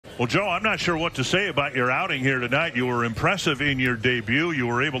Well, Joe, I'm not sure what to say about your outing here tonight. You were impressive in your debut. You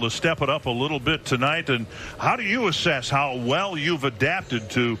were able to step it up a little bit tonight. And how do you assess how well you've adapted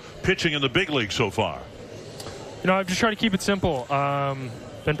to pitching in the big league so far? I've just tried to keep it simple.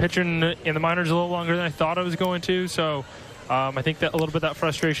 Been pitching in the minors a little longer than I thought I was going to. So I think that a little bit of that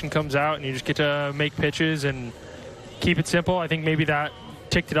frustration comes out, and you just get to make pitches and keep it simple. I think maybe that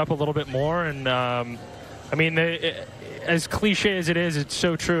ticked it up a little bit more. And, as cliche as it is, it's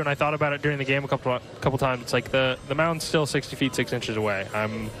so true. And I thought about it during the game a couple times. It's like the mound's still 60 feet 6 inches away.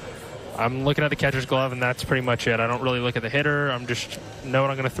 I'm looking at the catcher's glove, and that's pretty much it. I don't really look at the hitter. I'm just know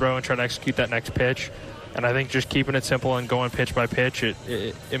what I'm going to throw and try to execute that next pitch. And I think just keeping it simple and going pitch by pitch,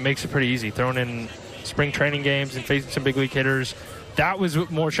 it makes it pretty easy. Throwing in spring training games and facing some big league hitters, that was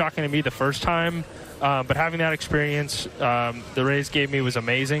more shocking to me the first time. But having that experience, the Rays gave me was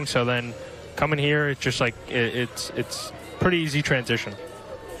amazing. So then coming here, it's just like it's pretty easy transition.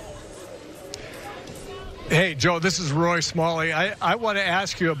 Hey, Joe, this is Roy Smalley. I want to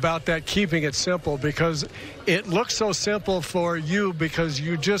ask you about that keeping it simple, because it looks so simple for you because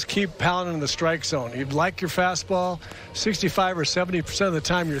you just keep pounding the strike zone. You like your fastball. 65 or 70% of the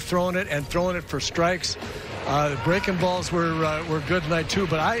time you're throwing it and throwing it for strikes. The breaking balls were good tonight too,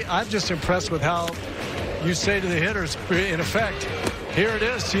 but I'm just impressed with how you say to the hitters, in effect, here it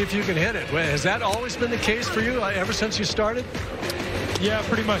is, see if you can hit it. Has that always been the case for you ever since you started? Yeah,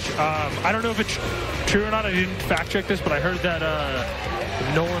 pretty much. I don't know if it's true or not. I didn't fact check this, but I heard that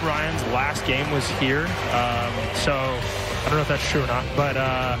Nolan Ryan's last game was here. So I don't know if that's true or not. But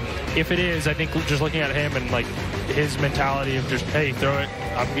if it is, I think just looking at him and like his mentality of just, hey, throw it,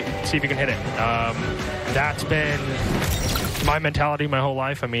 see if you can hit it. That's been my mentality my whole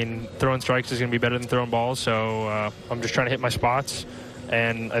life. I mean, throwing strikes is going to be better than throwing balls. So I'm just trying to hit my spots.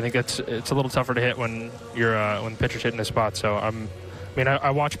 And I think it's a little tougher to hit when you're when the pitcher's hitting his spot. So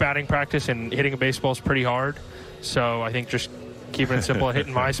I watch batting practice, and hitting a baseball is pretty hard. So I think just keeping it simple and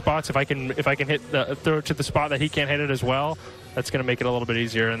hitting my spots. If I can hit throw it to the spot that he can't hit it as well, that's going to make it a little bit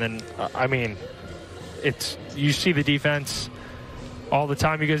easier. And then you see the defense all the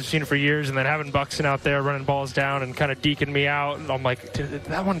time. You guys have seen it for years. And then having Buxton out there running balls down and kind of deking me out, and I'm like, did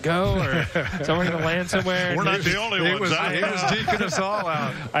that one go, or is someone going to land somewhere? We're not the only ones. He was deking us all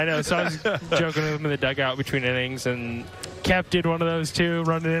out. I know. So I was joking with him in the dugout between innings, and Kep did one of those too,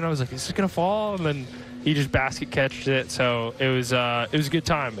 running in. I was like, is this going to fall? And then he just basket catched it. So it was a good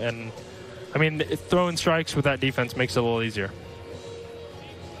time. And I mean, throwing strikes with that defense makes it a little easier.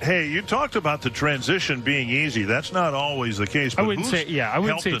 Hey, you talked about the transition being easy. That's not always the case. But I wouldn't say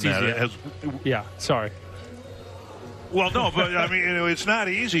it's easy. Yeah, sorry. Well, no, but I mean, it's not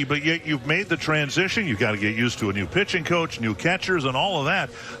easy, but yet you've made the transition. You've got to get used to a new pitching coach, new catchers, and all of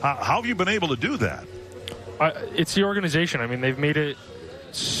that. How have you been able to do that? It's the organization. I mean, they've made it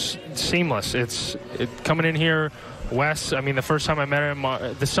seamless. It's coming in here. Wes, I mean, the first time I met him,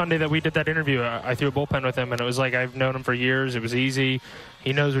 the Sunday that we did that interview, I threw a bullpen with him, and it was like I've known him for years. It was easy.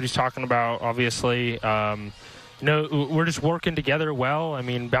 He knows what he's talking about, obviously. We're just working together well. I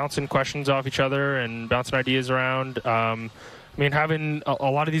mean, bouncing questions off each other and bouncing ideas around. Having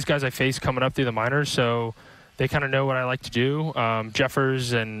a lot of these guys I face coming up through the minors, so they kind of know what I like to do.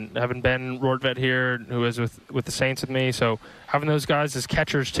 Jeffers and having Ben Rordvet here, who is with the Saints with me. So having those guys as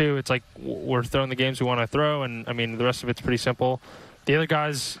catchers too, it's like we're throwing the games we want to throw, and I mean the rest of it's pretty simple. The other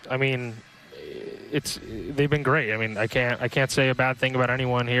guys, I mean, they've been great. I mean, I can't say a bad thing about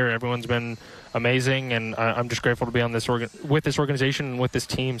anyone here. Everyone's been amazing, and I'm just grateful to be on with this organization and with this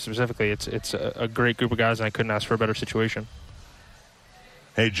team specifically. It's a great group of guys, and I couldn't ask for a better situation.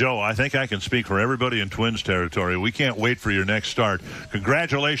 Hey, Joe, I think I can speak for everybody in Twins territory. We can't wait for your next start.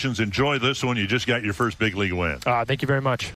 Congratulations. Enjoy this one. You just got your first big league win. Thank you very much.